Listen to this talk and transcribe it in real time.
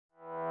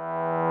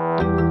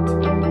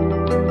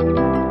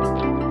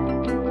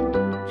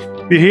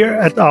We're here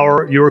at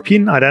our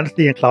European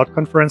Identity and Cloud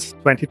Conference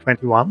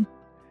 2021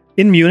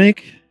 in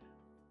Munich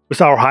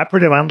with our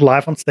hybrid event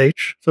live on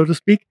stage, so to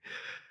speak.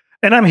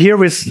 And I'm here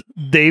with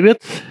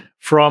David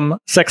from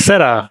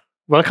SecZetta's.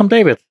 Welcome,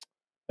 David.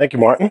 Thank you,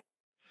 Martin.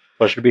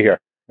 Pleasure to be here.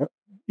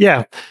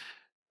 Yeah.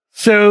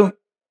 So,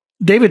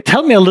 David,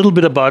 tell me a little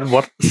bit about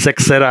what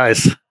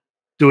SecZetta's is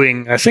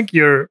doing. I think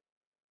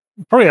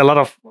probably a lot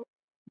of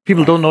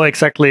people don't know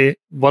exactly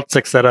what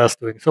SecZetta's is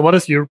doing. So what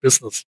is your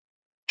business?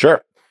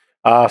 Sure.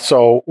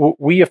 So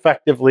we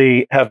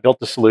effectively have built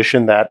a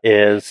solution that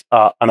is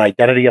an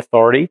identity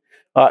authority.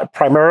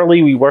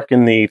 Primarily, we work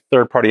in the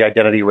third-party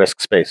identity risk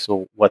space.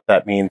 So what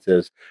that means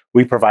is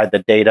we provide the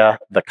data,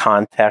 the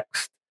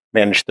context,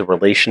 manage the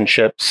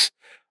relationships,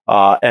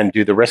 and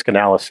do the risk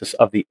analysis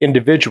of the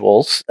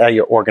individuals at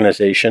your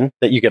organization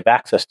that you give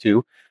access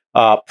to.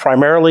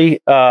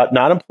 Primarily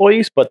not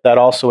employees, but that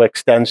also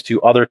extends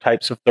to other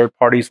types of third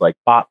parties like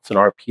bots and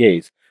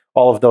RPAs.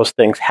 All of those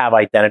things have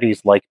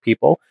identities like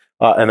people.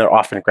 And they're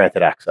often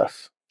granted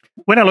access.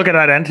 When I look at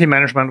identity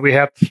management, we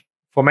had,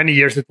 for many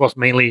years, it was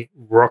mainly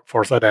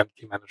workforce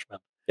identity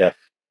management. Yes.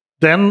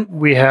 Then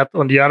we had,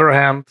 on the other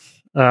hand,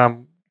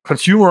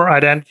 consumer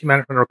identity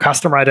management or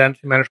customer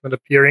identity management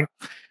appearing.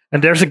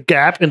 And there's a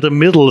gap in the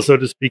middle, so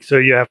to speak. So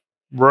you have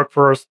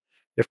workforce,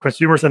 you have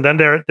consumers, and then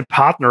there are the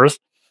partners.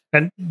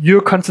 And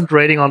you're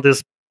concentrating on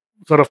this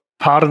sort of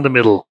part in the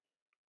middle.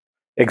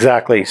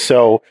 Exactly.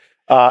 So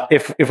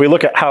if we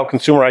look at how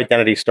consumer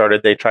identity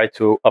started, they tried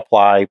to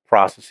apply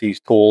processes,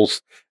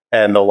 tools,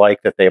 and the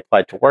like that they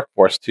applied to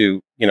workforce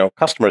to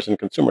customers and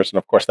consumers. And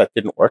of course, that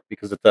didn't work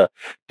because it's a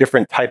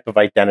different type of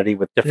identity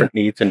with different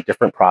needs and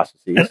different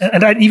processes.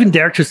 And I'd even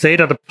dare to say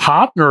that the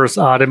partners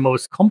are the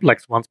most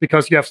complex ones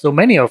because you have so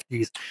many of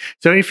these.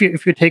 So if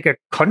you take a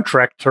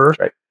contractor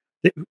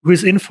who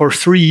is in for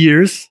 3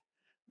 years,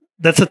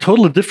 that's a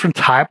totally different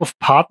type of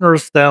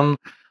partners than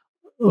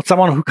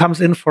someone who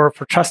comes in for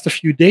just a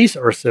few days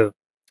or so.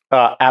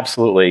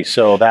 Absolutely.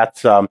 So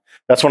that's one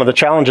of the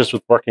challenges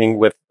with working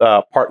with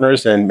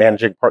partners and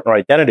managing partner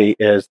identity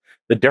is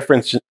the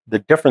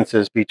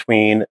differences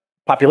between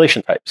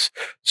population types.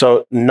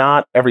 So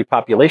not every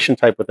population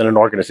type within an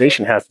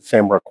organization has the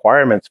same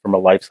requirements from a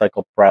life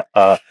cycle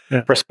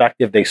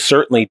perspective. They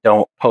certainly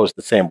don't pose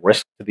the same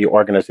risk to the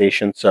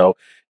organization. So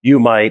you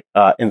might,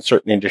 in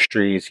certain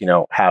industries,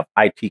 have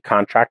IT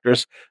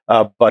contractors,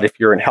 but if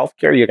you're in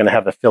healthcare, you're going to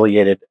have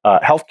affiliated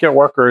healthcare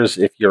workers.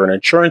 If you're in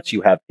insurance,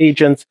 you have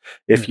agents.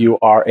 If you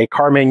are a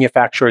car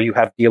manufacturer, you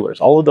have dealers.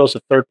 All of those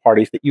are third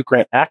parties that you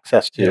grant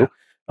access to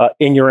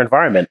in your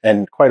environment,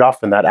 and quite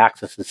often that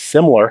access is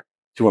similar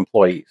to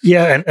employees.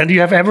 Yeah, and you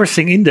have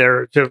everything in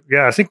there. So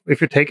I think if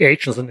you take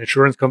agents and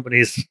insurance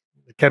companies,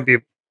 it can be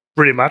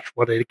pretty much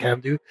what they can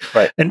do.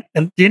 Right. And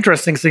the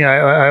interesting thing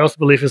I also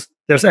believe is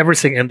there's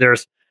everything in there.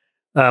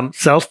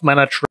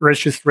 Self-managed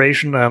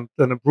registration and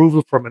an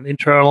approval from an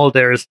internal.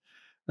 There's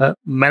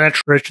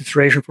managed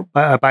registration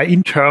by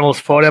internals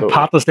for their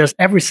partners. There's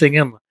everything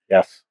in.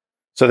 Yes.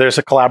 So there's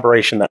a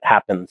collaboration that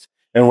happens.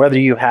 And whether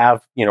you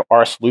have,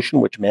 our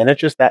solution, which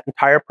manages that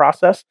entire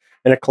process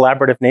in a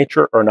collaborative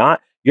nature or not,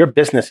 your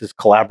business is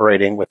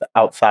collaborating with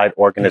outside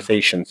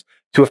organizations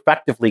to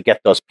effectively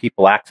get those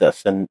people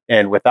access.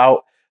 And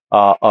without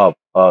a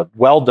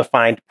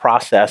well-defined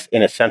process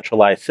in a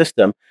centralized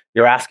system,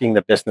 you're asking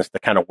the business to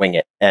kind of wing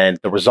it. And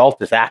the result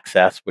is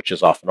access, which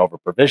is often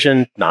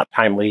over-provisioned, not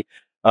timely,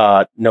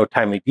 no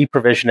timely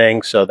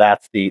deprovisioning. So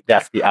that's the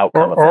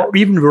outcome of that. Or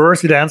even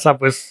worse, it ends up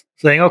with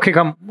saying, okay,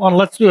 come on,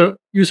 let's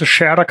use a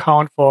shared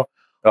account for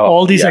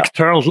all these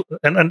externals.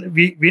 And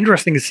we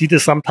interesting to see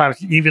this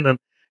sometimes even in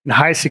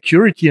high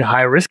security and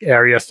high risk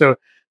areas. So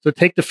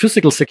take the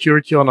physical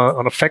security on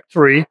a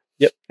factory,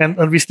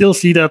 and we still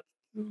see that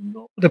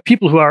the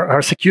people who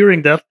are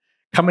securing that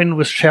come in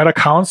with shared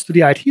accounts to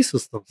the IT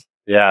systems.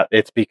 Yeah,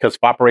 it's because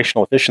of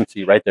operational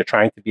efficiency, right? They're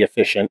trying to be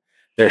efficient.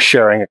 They're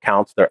sharing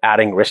accounts. They're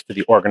adding risk to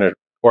the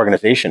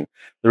organization.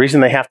 The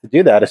reason they have to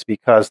do that is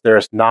because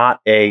there's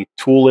not a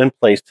tool in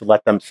place to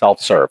let them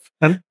self-serve.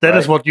 And that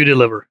is what you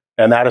deliver.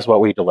 And that is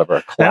what we deliver,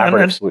 a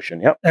collaborative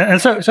solution. Yep.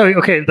 And so,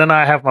 okay, then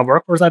I have my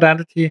workforce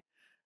identity,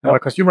 my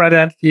consumer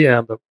identity,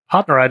 and the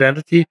partner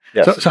identity.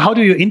 Yes. So how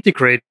do you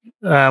integrate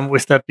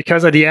with that?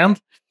 Because at the end,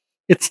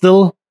 it's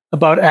still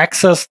about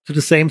access to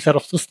the same set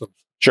of systems.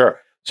 Sure.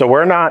 So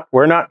we're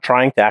not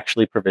trying to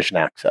actually provision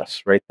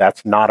access, right?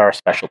 That's not our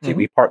specialty.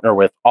 We partner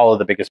with all of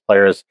the biggest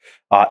players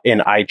in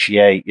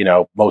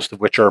IGA, most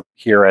of which are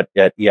here at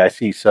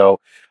EIC.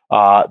 So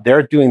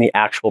they're doing the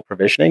actual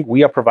provisioning.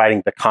 We are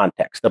providing the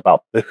context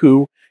about the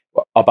who,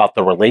 about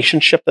the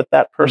relationship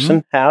that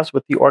person has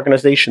with the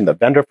organization, the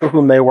vendor for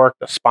whom they work,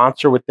 the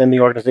sponsor within the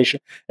organization,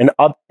 and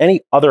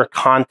any other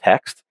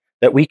context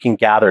that we can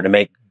gather to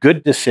make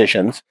good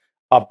decisions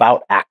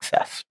about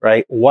access,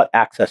 right? What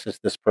access is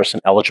this person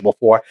eligible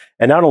for?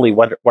 And not only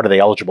what are they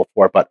eligible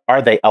for, but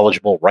are they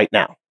eligible right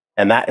now?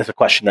 And that is a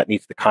question that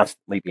needs to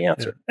constantly be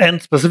answered.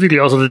 And specifically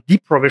also the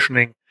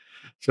deprovisioning.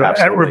 So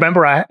I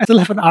remember I still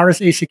have an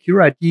RSA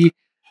Secure ID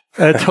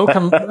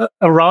token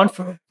around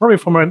probably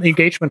from an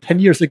engagement 10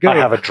 years ago. I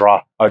have a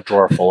drawer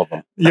full of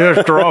them. You have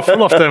a drawer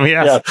full of them,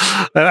 yes.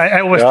 I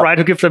always try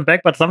to give them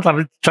back, but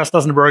sometimes it just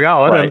doesn't work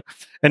out. Right.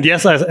 And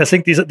yes, I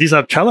think these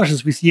are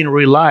challenges we see in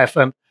real life,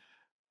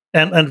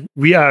 and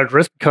we are at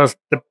risk because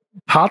the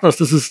partners,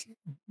 this is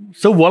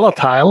so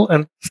volatile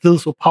and still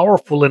so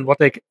powerful in what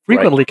they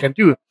frequently can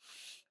do.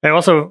 I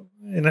also,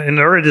 in an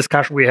earlier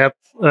discussion we had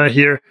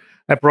here,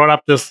 I brought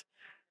up this,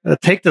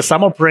 take the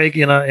summer break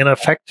in a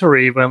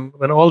factory when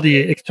all the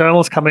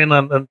externals come in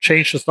and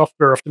change the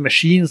software of the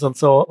machines and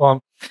so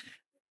on.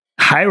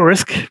 High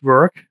risk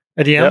work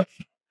at the end,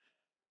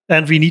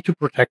 and we need to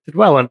protect it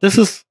well. And this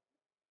is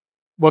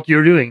what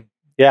you're doing.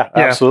 Yeah,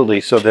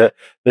 absolutely. So the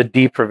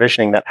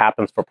deprovisioning that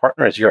happens for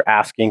partners, you're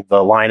asking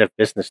the line of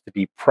business to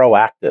be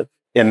proactive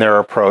in their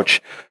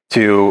approach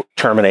to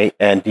terminate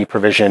and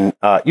deprovision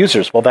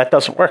users. Well, that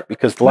doesn't work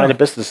because the line of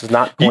business is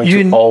not going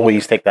to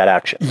always take that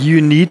action.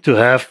 You need to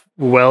have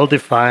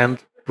well-defined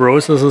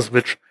processes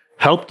which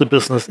help the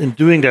business in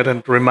doing that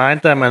and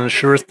remind them and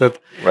ensures that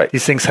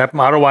these things happen.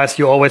 Otherwise,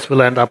 you always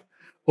will end up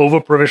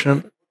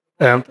over-provisioned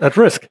and at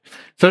risk.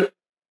 So,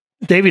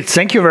 David,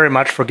 thank you very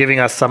much for giving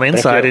us some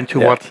insight into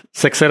what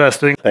SecZetta is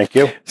doing. Thank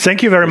you.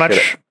 Thank you very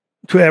much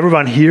to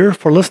everyone here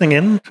for listening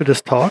in to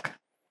this talk.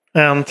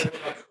 And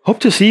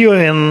hope to see you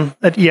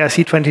at EIC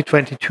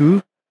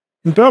 2022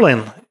 in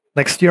Berlin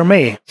next year,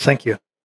 May. Thank you.